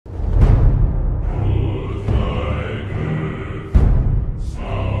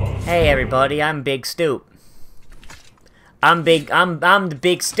Hey everybody, I'm Big Stoop. I'm the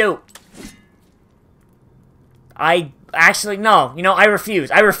Big Stoop. Actually, no. You know, I refuse.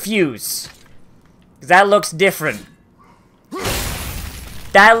 I refuse. Because that looks different.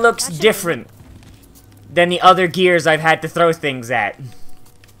 That looks different than the other gears I've had to throw things at.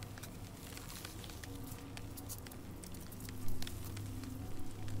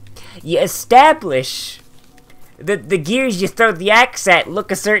 You establish that the gears you throw the axe at look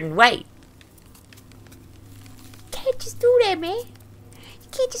a certain way. Can't just do that, man. You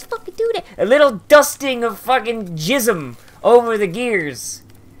can't just fucking do that. A little dusting of fucking jism over the gears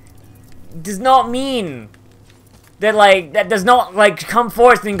does not mean that, like, that does not, like, come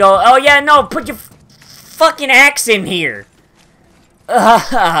forth and go, oh yeah, no, put your fucking axe in here.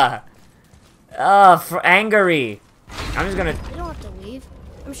 For angry. I'm just gonna... You don't have to leave.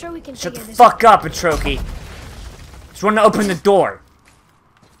 I'm sure we can Shut the figure this fuck out. up, Atroki. Just wanted to open the door.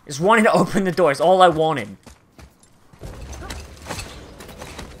 Just wanted to open the door. It's all I wanted.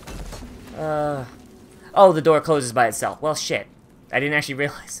 Oh, the door closes by itself. Well, shit. I didn't actually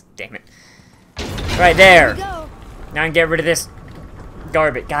realize. Damn it. Right there. Here we go. Now I can get rid of this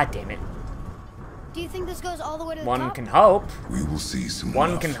garbage. God damn it. Do you think this goes all the way to the One top? can hope. We will see soon. One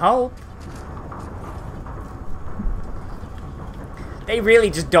enough. can hope. They really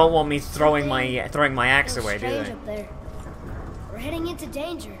just don't want me throwing my axe Feels away, do strange they? up there. We're heading into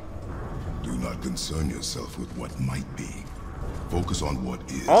danger. Do not concern yourself with what might be. Focus on what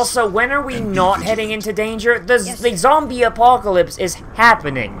is. Also, when are we and be not vigilant. heading into danger? The Yes, the sir. zombie apocalypse is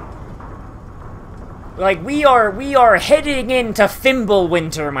happening. Like, we are heading into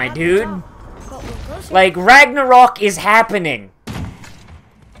Fimbulwinter, my Not the dude. top, but we're closer. Like, Ragnarok is happening.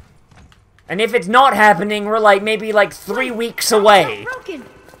 And if it's not happening, we're like, maybe like 3 weeks away. Broken.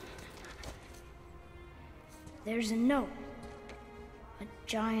 There's a note. A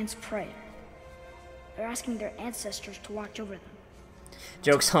giant's prayer. They're asking their ancestors to watch over them.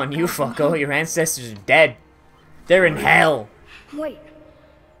 Joke's on you, fucko. Your ancestors are dead. They're in hell. Wait.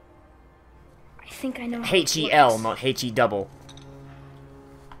 I think I know how it H-E-L, works. not H-E-double.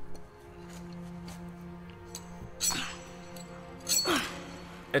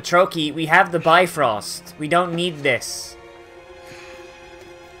 Atroki, we have the Bifrost. We don't need this.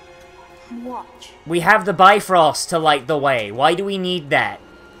 Watch. We have the Bifrost to light the way. Why do we need that?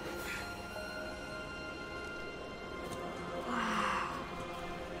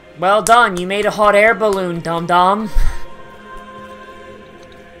 Well done, you made a hot air balloon, dum-dum.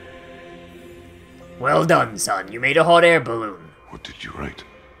 Well done, son. You made a hot air balloon. What did you write?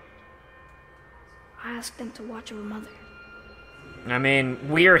 I asked them to watch over Mother. I mean,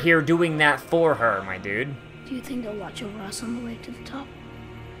 we're here doing that for her, my dude. Do you think they'll watch over us on the way to the top?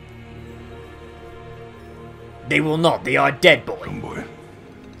 They will not. They are dead, boy. Come, boy.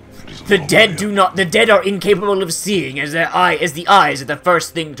 It is a The long dead way do up. not. The dead are incapable of seeing, as the eyes are the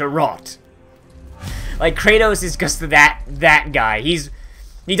first thing to rot. Like, Kratos is just that guy.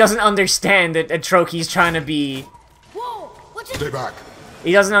 He doesn't understand that Atroki's trying to be. Whoa! What's Stay it? back.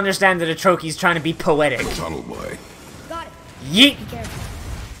 He doesn't understand that Atroki's trying to be poetic. Tunnel, boy. Got it. Yeet! Be careful.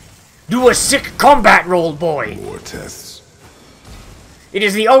 Do a sick combat roll, boy. More tests. It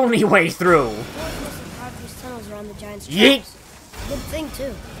is the only way through. Boys must have carved these tunnels around the giant's Yeet. traps. Good thing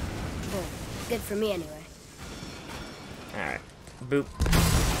too. Well, good for me anyway. Alright. Boop.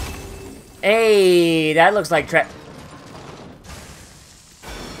 Hey, that looks like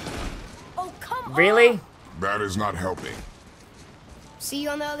Oh, come Really? on! That is not helping. See you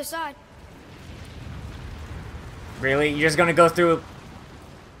on the other side. Really? You're just gonna go through...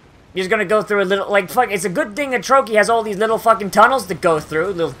 You're just gonna go through a little... Like, fuck, it's a good thing Atroki has all these little fucking tunnels to go through,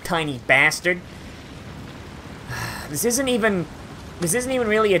 little tiny bastard. This isn't even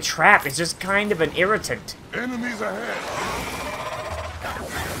really a trap, it's just kind of an irritant. Enemies ahead.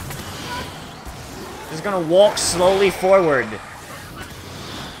 Just gonna walk slowly forward.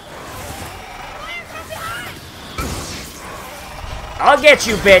 I'll get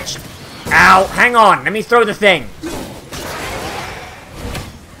you, bitch! Ow, hang on, let me throw the thing.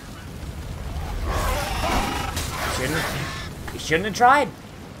 Shouldn't have tried.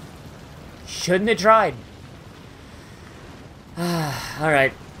 Shouldn't have tried.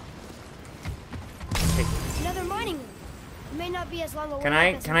 Alright. Another mining room. It may not be as long a way Can up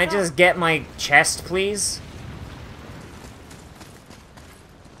as I we thought. just get my chest, please?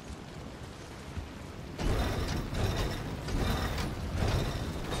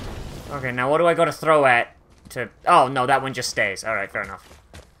 Okay, now what do I go to throw at to... Oh, no, that one just stays. Alright, fair enough.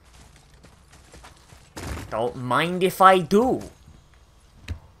 Don't mind if I do.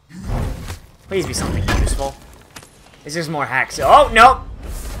 Please be something useful. This is more hacks. Oh, no!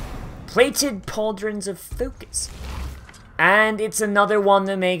 Plated pauldrons of focus. And it's another one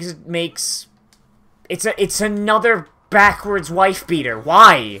that makes it's another backwards wife beater.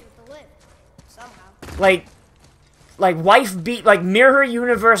 Why? Like mirror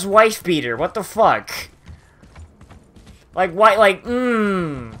universe wife beater. What the fuck? Like why? Like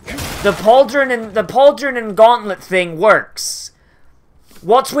the pauldron and gauntlet thing works.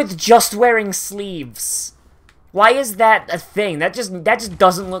 What's with just wearing sleeves? Why is that a thing? That just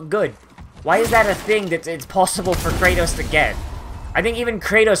doesn't look good. Why is that a thing that it's possible for Kratos to get? I think even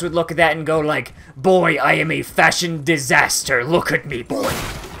Kratos would look at that and go like, "Boy, I am a fashion disaster. Look at me, boy.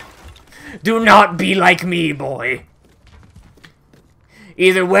 Do not be like me, boy.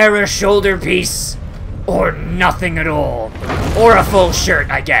 Either wear a shoulder piece or nothing at all. Or a full shirt,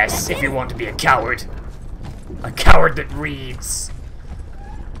 I guess, if you want to be a coward. A coward that reads."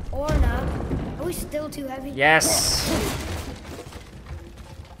 Or not. Are we still too heavy? Yes.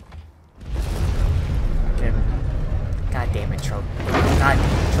 God damn it, Trophy. God damn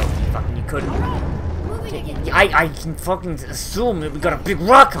it, Trophy. Fucking, you couldn't. Moving again. I can fucking assume that we got a big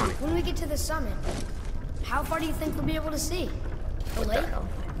rock on it. When we get to the summit, how far do you think we'll be able to see? The lake?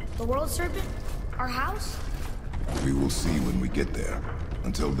 The world serpent? Our house? We will see when we get there.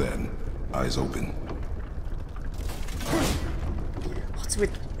 Until then, eyes open. What's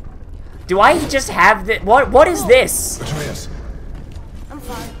with... Do I just have the... What is this? Atreus! I'm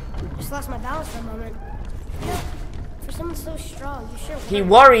fine. Just lost my balance for a moment. You know, for someone so strong, you sure He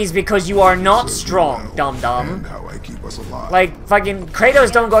worries because you are not strong, dum-dum. And how I keep us alive. Like, fucking,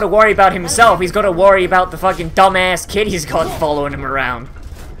 Kratos don't go to worry about himself, he's got to worry about the fucking dumbass kid he's got following him around.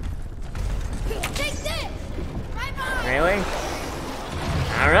 Take this! Right behind! Really?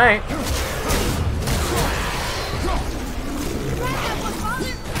 Alright.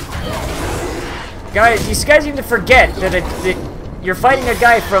 Guys, you guys seem to forget that you're fighting a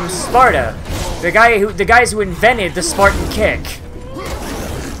guy from Sparta. The guys who invented the Spartan kick.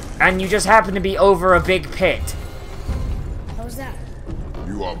 And you just happen to be over a big pit. How was that?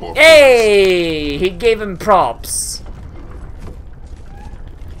 You are more. Hey! He gave him props.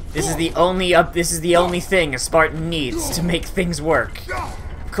 This is the only thing a Spartan needs to make things work.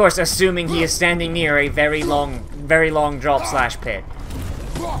 Of course, assuming he is standing near a very long drop / pit.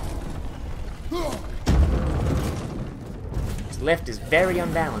 His lift is very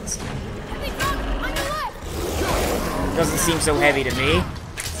unbalanced. Doesn't seem so heavy to me.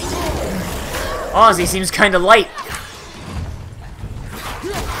 Ozzy seems kind of light.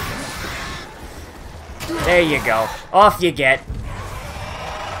 There you go. Off you get.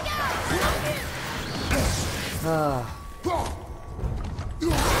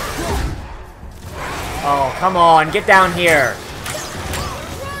 Oh, come on. Get down here.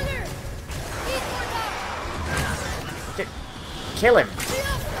 Kill him.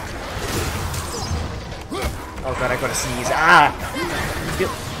 Oh god, I gotta sneeze. Ah!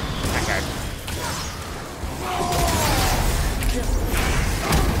 Okay.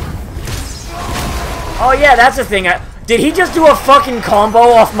 Oh yeah, that's the thing. Did he just do a fucking combo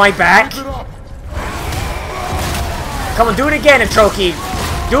off my back? Come on, do it again, Atroki.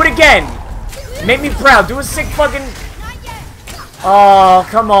 Do it again. Make me proud. Do a sick fucking... Oh,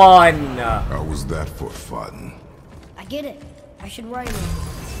 come on. How was that for fun? I get it. I should worry more.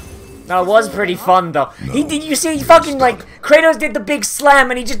 That was pretty fun, though. No, you see, he fucking, like, Kratos did the big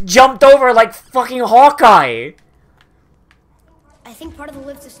slam and he just jumped over like fucking Hawkeye. I think part of the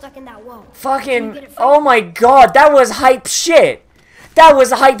lift is stuck in that wall. Fucking, oh my god, that was hype shit. That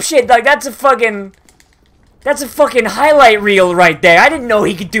was hype shit. Like, that's a fucking highlight reel right there. I didn't know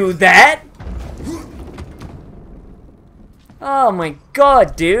he could do that. Oh my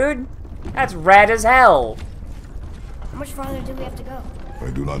god, dude. That's rad as hell. How much farther do we have to go? I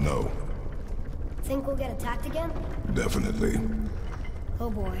do not know. Think we'll get attacked again? Definitely.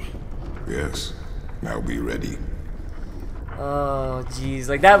 Oh boy. Yes. Now be ready. Oh, jeez.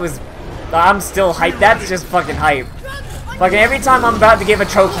 Like, that was... I'm still hyped. That's just fucking hype. Fucking every time I'm about to give a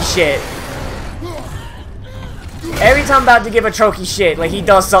Troki shit. Every time I'm about to give a Troki shit, like, he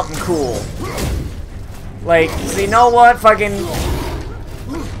does something cool. Like, so you know what? Fucking...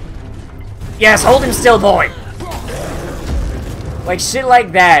 Yes, hold him still, boy! Like, shit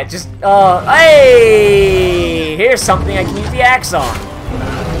like that. Just, hey! Here's something I can use the axe on.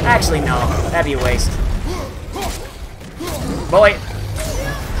 Actually, no. That'd be a waste. Boy!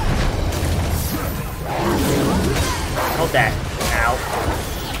 Hold that. Ow.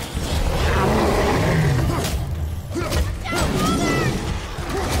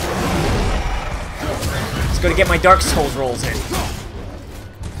 Just gonna get my Dark Souls rolls in.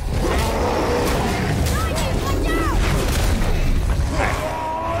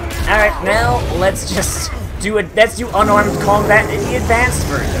 Alright, now let's just let's do unarmed combat in the advanced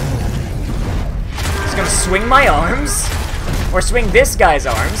version. Just gonna swing my arms, or swing this guy's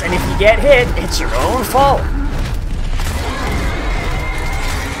arms, and if you get hit, it's your own fault.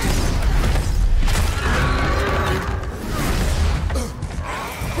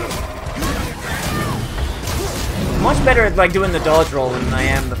 Much better at like doing the dodge roll than I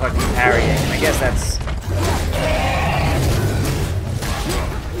am the fucking parrying. I guess that's.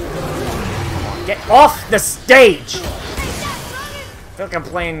 Get off the stage! I feel like I'm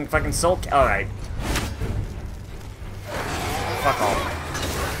playing fucking Soul. Alright. Fuck off.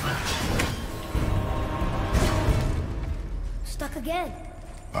 Stuck again.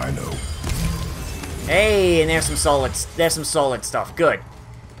 I know. Hey, and there's some solid stuff. Good.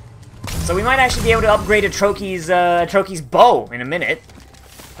 So we might actually be able to upgrade a Troki's bow in a minute.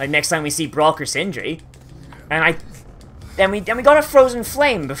 Like next time we see Brock or Sindri. And we got a frozen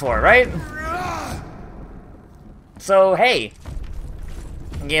flame before, right? So hey.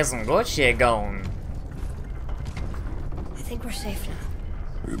 Get some good shit going. I think we're safe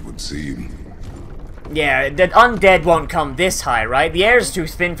now. It would seem. Yeah, the undead won't come this high, right? The air's too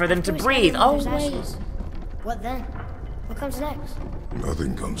thin for them to breathe. Oh wait. What then? What comes next?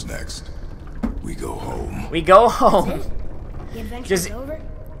 Nothing comes next. We go home. We go home. The adventure's over?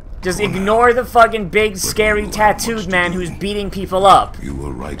 Just ignore the fucking big, scary, tattooed man who's beating people up. You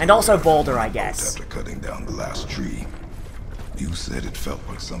were right. And also Boulder, I guess. After cutting down the last tree, you said it felt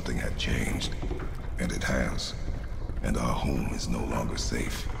like something had changed, and it has. And our home is no longer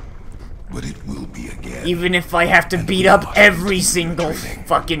safe, but it will be again. Even if I have to beat up every single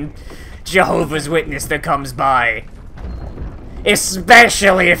fucking Jehovah's Witness that comes by.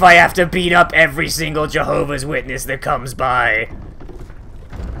 Especially if I have to beat up every single Jehovah's Witness that comes by.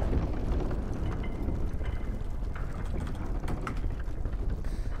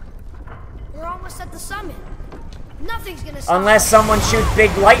 We're almost at the summit. Nothing's gonna stop. Unless someone shoots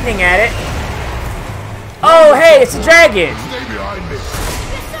big lightning at it. Oh, hey, it's a dragon! Stay behind me.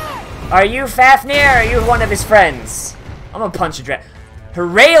 Yes, sir! Are you Fafnir or are you one of his friends? I'm gonna punch a dragon.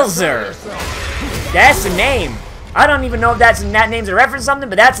 Herailzer! That's a name. I don't even know if that name's a reference to something,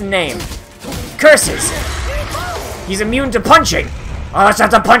 but that's a name. Curses! He's immune to punching! I'll just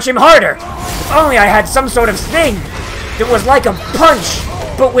have to punch him harder! If only I had some sort of thing that was like a punch,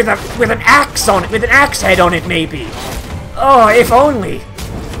 but with an axe on it, with an axe head on it, maybe. Oh, if only.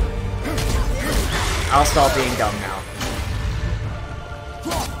 I'll stop being dumb now.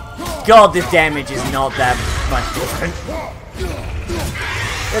 God, the damage is not that much different.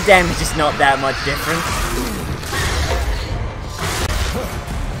 The damage is not that much different.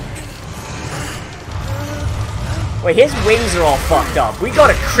 Wait, his wings are all fucked up. We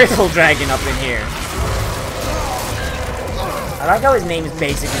got a cripple dragon up in here. I like how his name is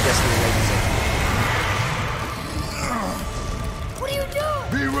basically just Razor. What are you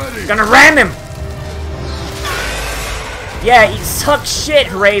doing? Be ready. Gonna ram him! Yeah, he sucks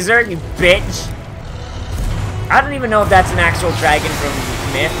shit, Razor, you bitch. I don't even know if that's an actual dragon from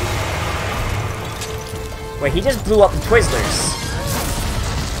Myth. Wait, he just blew up the Twizzlers.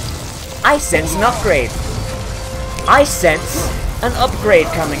 I sense an upgrade. I sense an upgrade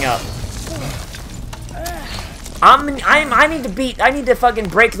coming up. I need to fucking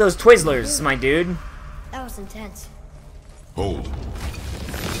break those Twizzlers, my dude. That was intense. Hold.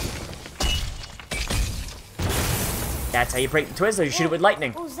 That's how you break the Twizzlers, you shoot it with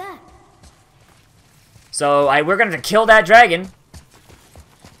lightning. What was that? So, we're gonna kill that dragon.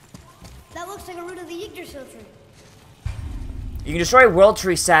 That looks like a root of the Yggdrasil tree. You can destroy World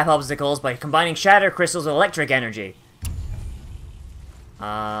Tree sap obstacles by combining shatter crystals with electric energy.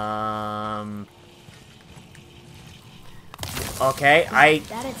 Okay,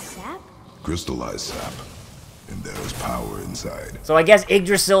 That is sap? Crystallized sap. And there is power inside. So I guess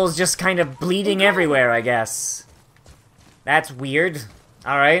Yggdrasil is just kind of bleeding everywhere, I guess. That's weird.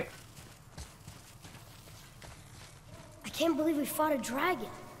 Alright. I can't believe we fought a dragon.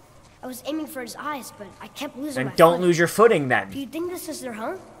 I was aiming for his eyes, but I kept losing my And don't footing. lose your footing Do then. you think this is their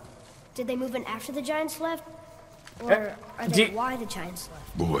home? Did they move in after the giants left? Or are they why the giants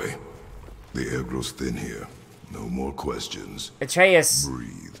left? Boy, the air grows thin here. No more questions. Atreus,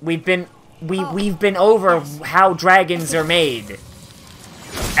 Breathe. we've been over how dragons are made.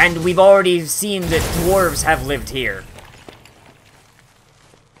 And we've already seen that dwarves have lived here.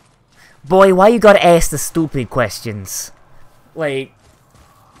 Boy, why you gotta ask the stupid questions? Like,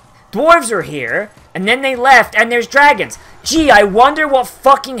 dwarves are here, and then they left, and there's dragons. Gee, I wonder what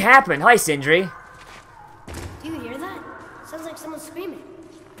fucking happened. Hi, Sindri. Do you hear that? Sounds like someone screaming.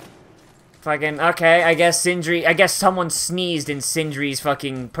 Fucking, okay, I guess Sindri, I guess someone sneezed in Sindri's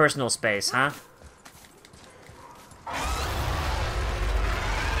fucking personal space, huh?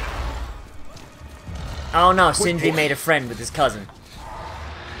 Oh no, Sindri made a friend with his cousin.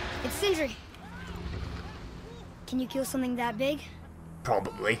 It's Sindri. Can you kill something that big?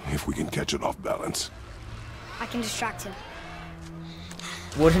 Probably. If we can catch it off balance. I can distract him.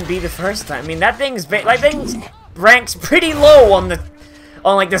 Wouldn't be the first time. I mean, that thing's ranks pretty low on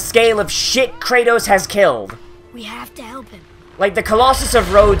like the scale of shit Kratos has killed. We have to help him. Like the Colossus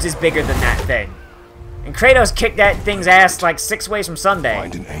of Rhodes is bigger than that thing, and Kratos kicked that thing's ass like 6 ways from Sunday.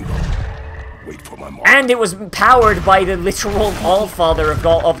 Find an angle. Wait for my mark. And it was powered by the literal Allfather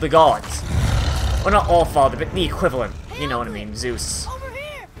of the gods. Well, not Allfather, but the equivalent. You know what I mean, Zeus. Over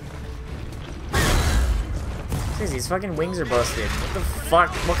here. Jeez, these fucking wings are busted. What the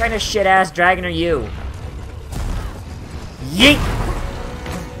fuck? What kind of shit-ass dragon are you? Yeet!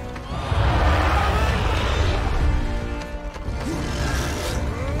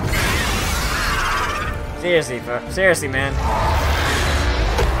 Seriously, man.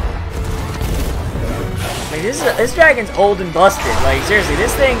 Like, this dragon's old and busted. Like, seriously,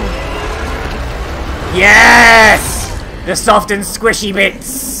 this thing... Yes! The soft and squishy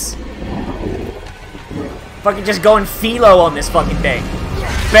bits! Fucking just going philo on this fucking thing.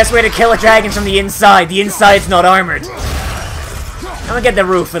 Best way to kill a dragon from the inside. The inside's not armored. I'm gonna get the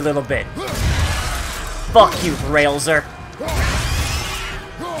roof a little bit. Fuck you, Railser.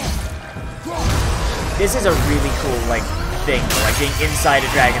 This is a really cool, like, thing, like, being inside a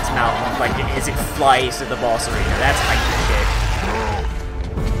dragon's mouth, like, as it flies to the boss arena. That's hype shit.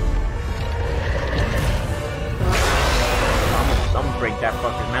 I'm gonna break that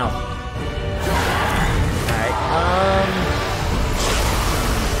fucker's mouth. Alright,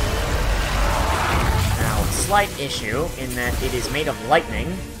 now, slight issue in that it is made of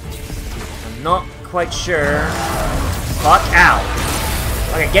lightning. I'm not quite sure. Fuck, ow.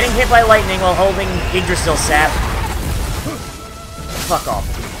 Okay, getting hit by lightning while holding Yggdrasil sap. Fuck off.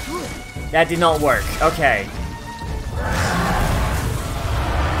 That did not work. Okay.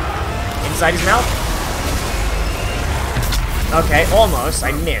 Inside his mouth? Okay, almost.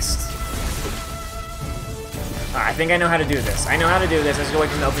 I missed. Alright, I think I know how to do this. I know how to do this. Let's go away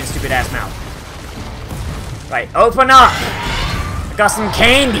from the open stupid ass mouth. Right, open up! I got some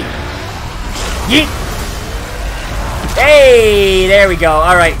candy! Yeet! Hey, there we go.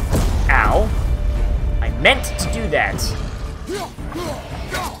 All right. Ow. I meant to do that.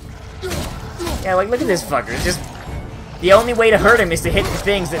 Yeah, like, look at this fucker. It's just... The only way to hurt him is to hit the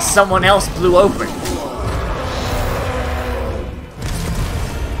things that someone else blew open.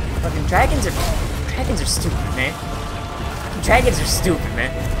 Fucking dragons are stupid, man. Fucking dragons are stupid,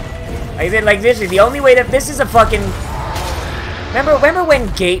 man. Like, they're, like, literally, the only way to... This is a fucking... Remember when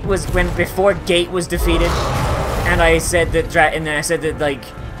before Gate was defeated? And I said that, like,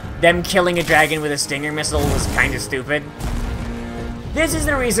 them killing a dragon with a stinger missile was kind of stupid. This is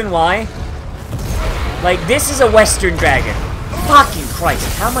the reason why. Like, this is a Western dragon. Fucking Christ,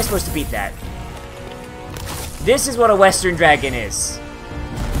 how am I supposed to beat that? This is what a Western dragon is.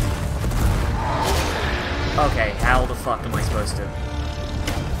 Okay, how the fuck am I supposed to?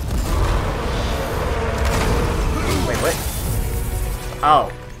 Wait, what?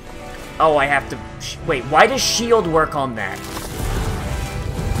 Oh. Oh, I have to... Wait, why does shield work on that?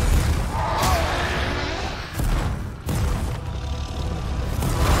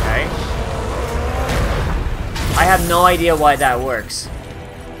 Okay. I have no idea why that works.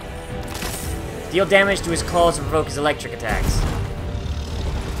 Deal damage to his claws and provoke his electric attacks.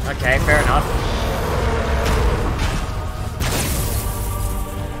 Okay, fair enough.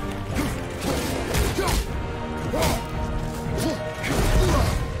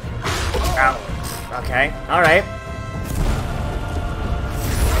 Ow. Okay, alright.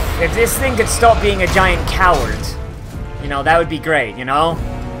 If this thing could stop being a giant coward, you know, that would be great, you know?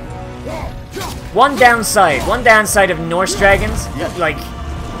 One downside of Norse dragons, like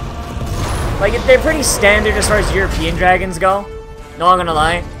they're pretty standard as far as European dragons go, not gonna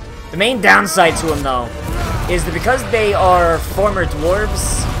lie. The main downside to them, though, is that because they are former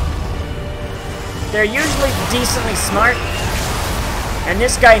dwarves, they're usually decently smart. And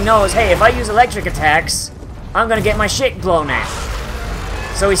this guy knows, hey, if I use electric attacks, I'm gonna get my shit blown at.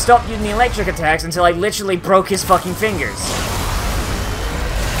 So he stopped using the electric attacks until I literally broke his fucking fingers.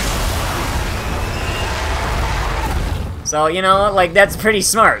 So, you know, like, that's pretty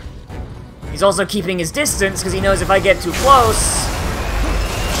smart. He's also keeping his distance, because he knows if I get too close,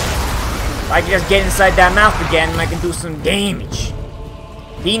 I can just get inside that mouth again and I can do some damage.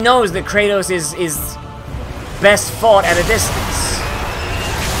 He knows that Kratos is best fought at a distance.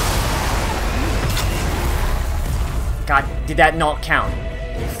 did that not count?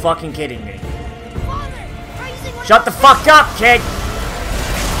 You're fucking kidding me. Father, Shut the fuck up, kid!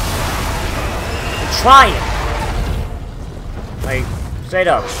 I'm trying. Like, straight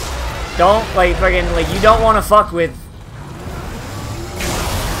up. Don't, like, friggin', like, you don't want to fuck with...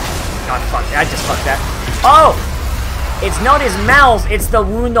 God, fuck, I just fucked that. Oh! It's not his mouth, it's the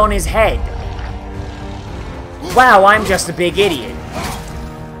wound on his head. Wow, I'm just a big idiot.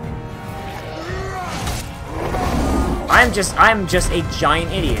 I'm just a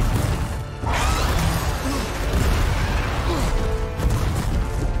giant idiot.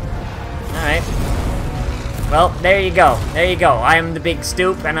 Alright. Well, there you go. There you go. I am the big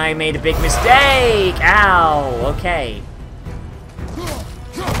stoop, and I made a big mistake! Ow! Okay.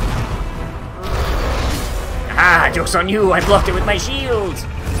 Ah, joke's on you! I blocked it with my shield!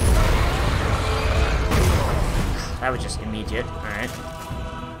 That was just immediate. Alright.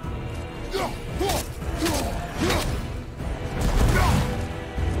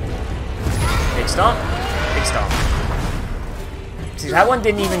 Big stomp. Big stomp. See, that one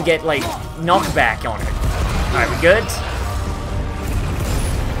didn't even get, like, knockback on it. Alright, we good?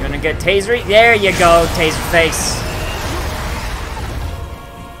 You wanna get tasery? There you go, taser face.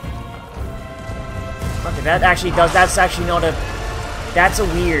 Okay, that actually does, that's actually not a, that's a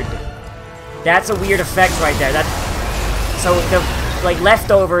weird effect right there. That, so the, like,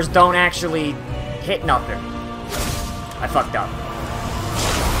 leftovers don't actually hit nothing. I fucked up.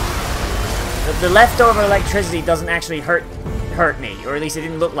 The leftover electricity doesn't actually hurt me, or at least it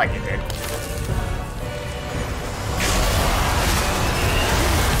didn't look like it did.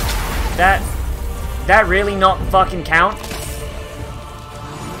 That really not fucking count?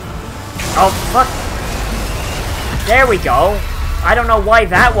 Oh, fuck. There we go. I don't know why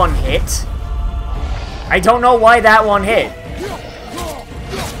that one hit. I don't know why that one hit.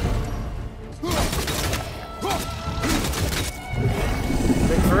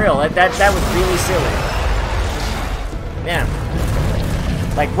 But for real, that was really silly. Yeah.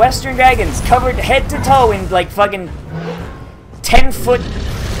 Like, Western dragons covered head to toe in, like, fucking 10-foot...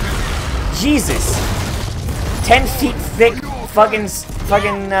 Jesus. 10 feet thick fucking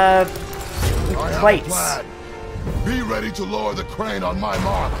plates. Be ready to lower the crane on my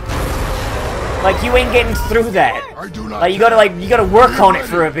mark. Like, you ain't getting through that. Like, you gotta work on it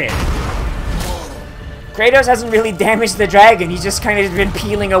for a bit. Kratos hasn't really damaged the dragon, he's just kind of been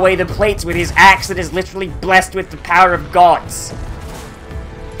peeling away the plates with his axe that is literally blessed with the power of gods.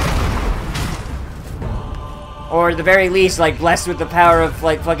 Or at the very least, like, blessed with the power of,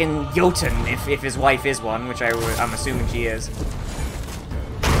 like, fucking Jotun, if his wife is one, which I'm assuming she is.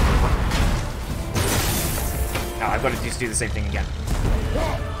 No, I've got to just do the same thing again.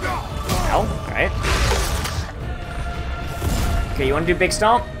 Well, alright. Okay, you want to do big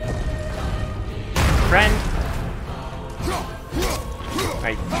stomp? Friend?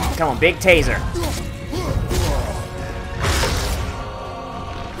 Alright, come on, big taser.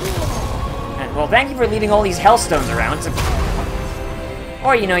 And, well, thank you for leaving all these hellstones around.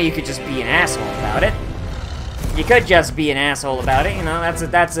 Or, you know, you could just be an asshole about it. You could just be an asshole about it, you know,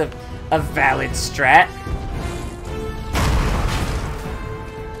 that's a valid strat.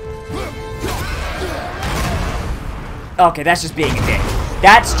 Okay, that's just being a dick.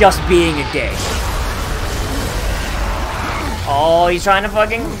 That's just being a dick. Oh, he's trying to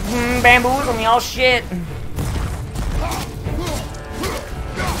fucking bamboozle me. Oh, shit.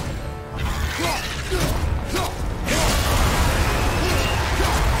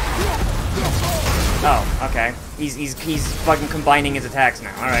 Oh, okay. He's fucking combining his attacks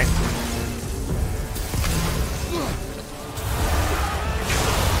now. All right.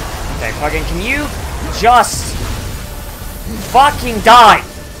 Okay, fucking, can you just fucking die?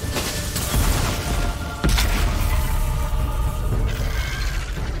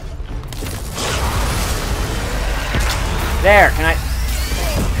 There, can I...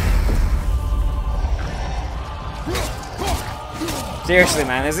 Seriously,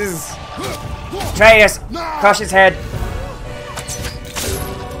 man, this is... Kratos, crush his head.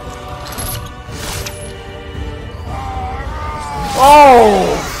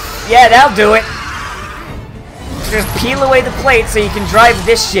 Oh! Yeah, that'll do it. Just peel away the plate so you can drive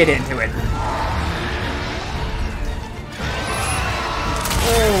this shit into it.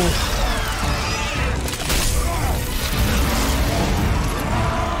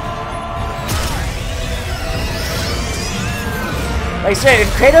 Like I said, if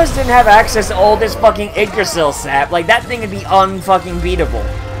Kratos didn't have access to all this fucking Yggdrasil sap, like, that thing would be unfucking beatable.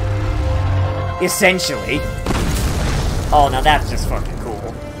 Essentially. Oh, now that's just fucking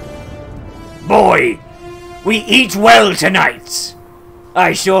cool. Boy! We eat well tonight!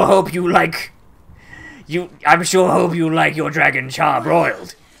 I sure hope you I'm sure hope you like your dragon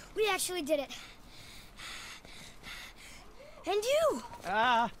charbroiled. We actually did it. And you!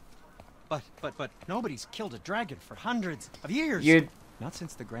 But nobody's killed a dragon for hundreds of years. Not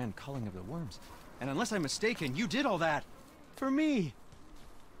since the grand culling of the worms. And unless I'm mistaken, you did all that for me.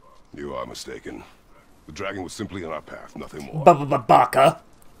 You are mistaken. The dragon was simply in our path, nothing more. Baka.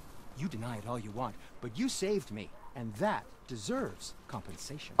 You deny it all you want, but you saved me, and that deserves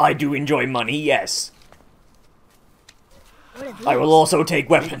compensation. I do enjoy money, yes. What are these? I will also take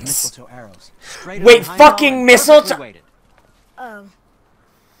weapons. Mistletoe arrows. Wait, fucking mistletoe? Oh.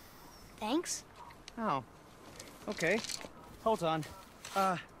 Thanks? Oh. Okay. Hold on.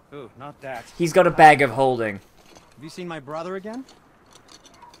 Ooh, not that. He's got a bag of holding. Have you seen my brother again?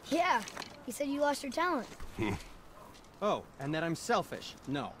 Yeah. He said you lost your talent. Oh, and that I'm selfish?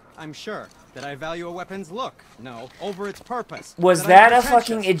 No. I'm sure. That I value a weapon's look? No. Over its purpose? Was that a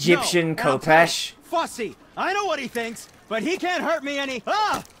fucking Egyptian Khopesh? Fussy! I know what he thinks, but he can't hurt me any—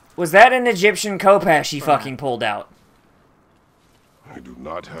 Ah! Was that an Egyptian Khopesh he fucking pulled out? I do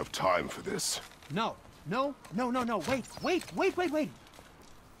not have time for this. No. Wait.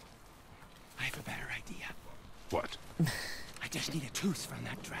 I have a better idea. What? I just need a tooth from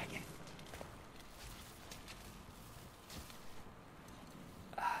that dragon.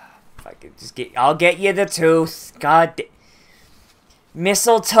 If I could just I'll get you the tooth. God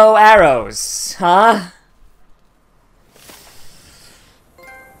mistletoe arrows, huh?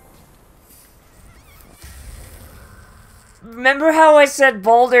 Remember how I said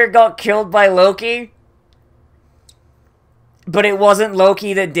Baldur got killed by Loki? But it wasn't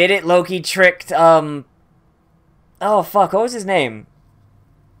Loki that did it. Loki tricked, oh, fuck, what was his name?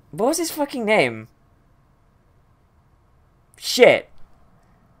 What was his fucking name? Shit.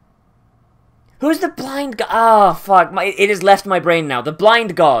 Who's the blind god? Oh, fuck. It has left my brain now. The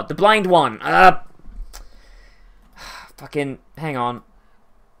blind god. The blind one. Fucking... Hang on.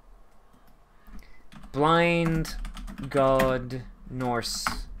 Blind god Norse.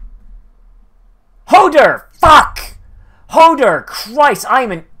 Hodor! Fuck! Hodor! Christ,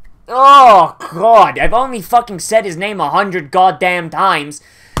 I'm an... Oh, God. I've only fucking said his name 100 goddamn times.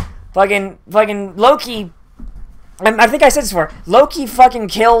 Fucking Loki... I think I said this before. Loki fucking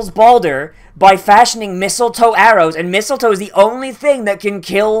kills Baldur by fashioning mistletoe arrows, and mistletoe is the only thing that can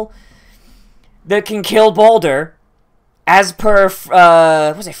kill Baldur, as per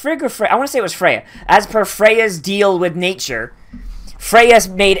was it Frigg or Freya? I want to say it was Freya. As per Freya's deal with nature, Freya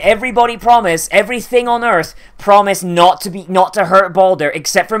made everybody promise, everything on Earth promise not to hurt Baldur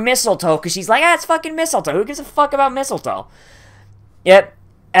except for mistletoe, because she's like, it's fucking mistletoe. Who gives a fuck about mistletoe? Yep,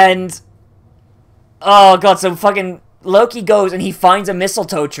 and. Oh, God, so fucking Loki goes and he finds a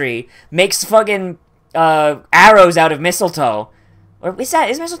mistletoe tree, makes fucking arrows out of mistletoe. Or is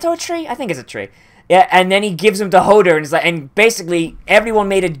mistletoe a tree? I think it's a tree. Yeah, and then he gives them to Hodor, and, and basically everyone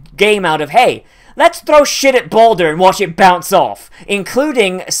made a game out of, hey, let's throw shit at Baldur and watch it bounce off.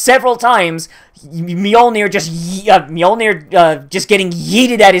 Including several times Mjolnir just getting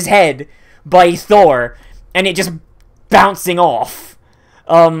yeeted at his head by Thor, and it just bouncing off.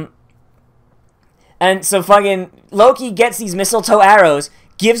 And so fucking Loki gets these mistletoe arrows,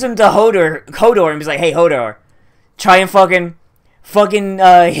 gives them to Hodor, and he's like, hey, Hodor, try and fucking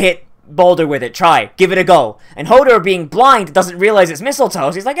hit Baldur with it. Try. Give it a go. And Hodor, being blind, doesn't realize it's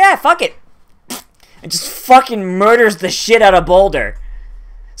mistletoe, so he's like, yeah, fuck it. And just fucking murders the shit out of Baldur.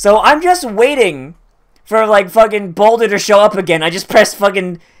 So I'm just waiting for, like, fucking Baldur to show up again. I just press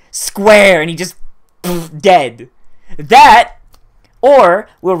fucking square, and he just dead. That... Or,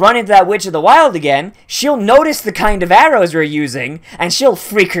 we'll run into that Witch of the Wild again, she'll notice the kind of arrows we're using, and she'll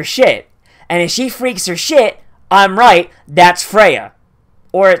freak her shit. And if she freaks her shit, I'm right, that's Freya.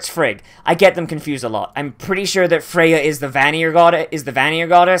 Or it's Frigg. I get them confused a lot. I'm pretty sure that Freya is the Vanir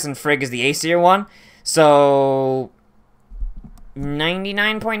goddess, and Frigg is the Aesir one. So...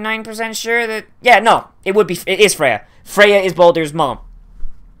 99.9% sure that... Yeah, no, it is Freya. Freya is Baldur's mom.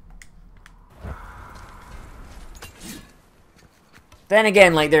 Then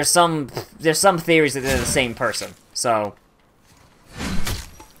again, like, there's some theories that they're the same person, so...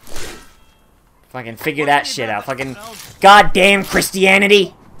 Fucking figure that shit out. Fucking goddamn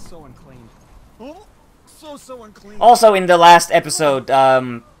Christianity! So unclean. Oh, so unclean. Also, in the last episode,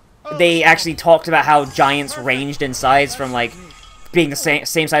 they actually talked about how giants ranged in size from, like, being the same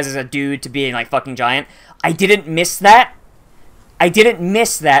size as a dude to being, like, fucking giant. I didn't miss that. I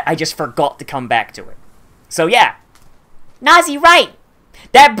just forgot to come back to it. So, yeah. Nazi right!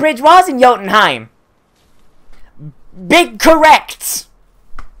 That bridge was in Jotunheim. Big correct.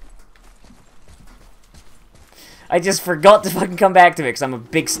 I just forgot to fucking come back to it because I'm a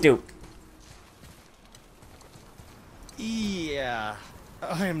big stoop. Yeah,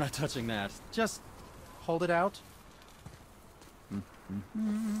 I am not touching that. Just hold it out.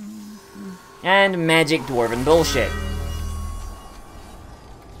 And magic dwarven bullshit.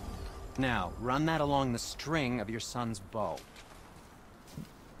 Now, run that along the string of your son's bow.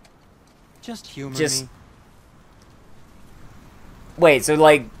 Just humor me. Wait, so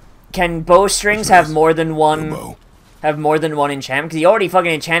like, can bowstrings have more than one? Have more than one enchantment? Because he already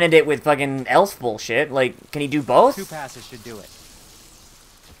fucking enchanted it with fucking elf bullshit. Like, can he do both? 2 passes should do it.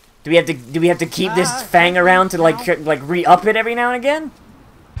 Do we have to keep this fang around to like re-up it every now and again?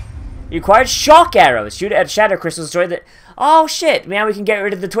 You acquired shock arrows. Shoot it at shadow crystals. Destroy the. Oh shit! Now we can get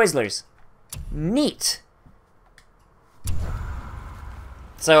rid of the Twizzlers. Neat.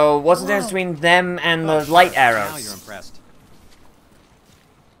 So what's the difference between them and the light arrows? Now you're impressed.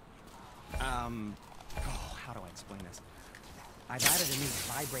 How do I explain this? I've added a new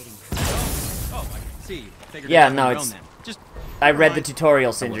vibrating. Oh, I see. Yeah, no, it's. Just. I read the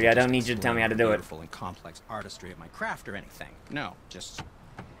tutorial, Sindri. I don't need you to tell me how to do it. Beautiful and complex artistry of my craft or anything. No, just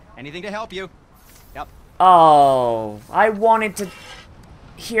anything to help you. Yep. Oh, I wanted to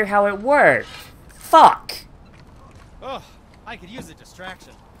hear how it worked. Fuck. Oh, I could use a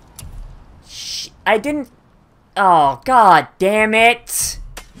distraction. I didn't. Oh, god damn it.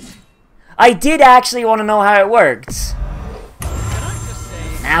 I did actually want to know how it worked.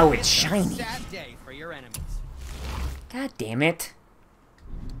 Now it's shiny. God damn it.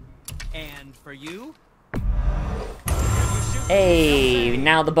 And for you? Hey,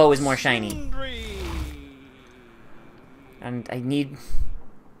 now the bow is more shiny. And I need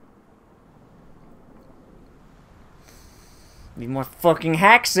more fucking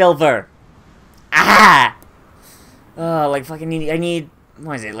hack silver. Ah! Oh, like fucking I need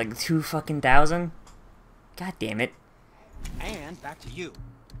what is it, like 2 fucking thousand? God damn it. And back to you.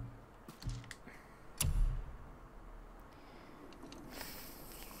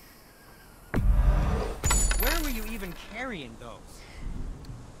 Where were you even carrying those?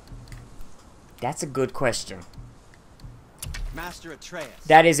 That's a good question. Master Atreus.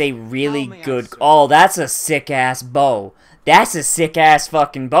 That is a really good. Oh, that's a sick ass bow. That's a sick ass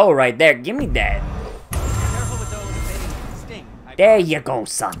fucking bow right there. Give me that. Careful with those sting. There you go,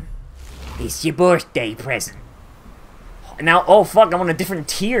 son. It's your birthday present. Now, oh fuck, I'm on a different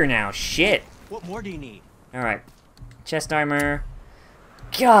tier now. Shit. What more do you need? Alright. Chest armor.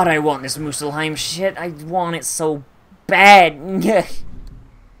 God, I want this Muspelheim shit. I want it so bad.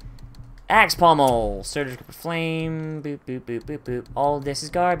 Axe pommel. Surgical flame. Boop, boop, boop, boop, boop. All of this is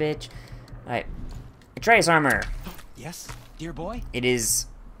garbage. Alright. Atreus armor. Yes, dear boy? It is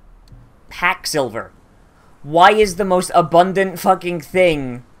hack silver. Why is the most abundant fucking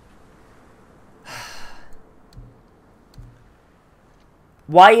thing?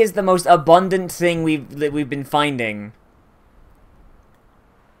 Why is the most abundant thing we've been finding,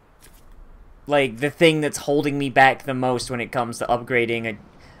 like, the thing that's holding me back the most when it comes to upgrading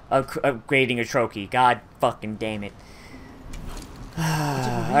a trophy? God fucking damn it.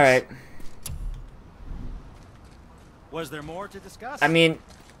 Alright. Was there more to discuss? I mean,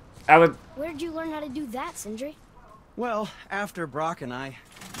 I would... Where did you learn how to do that, Sindri? Well, after Brock and I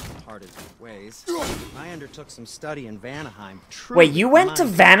parted ways, I undertook some study in Vanaheim. Wait, you went to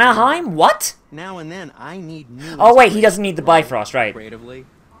Vanaheim? What? Now and then, I need new... Oh wait, he doesn't need the Bifrost, right? Creatively.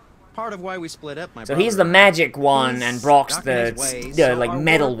 Part of why we split up, my So he's the magic one, and Brock's the like,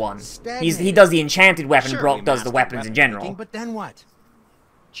 metal one. He does the enchanted weapon, Brock does the weapons in general. But then what?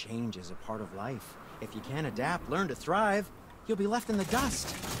 Change is a part of life. If you can't adapt, learn to thrive, you'll be left in the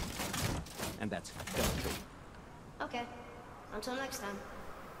dust. And that's filthy. Okay. Until next time.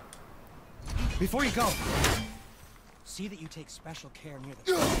 Before you go, see that you take special care near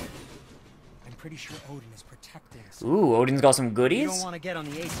the fire. I'm pretty sure Odin is protecting us. Ooh, Odin's got some goodies? You don't want to get on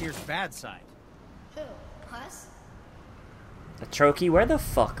the Aesir's bad side. Who? Us? Atroki, where the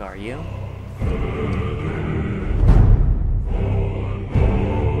fuck are you?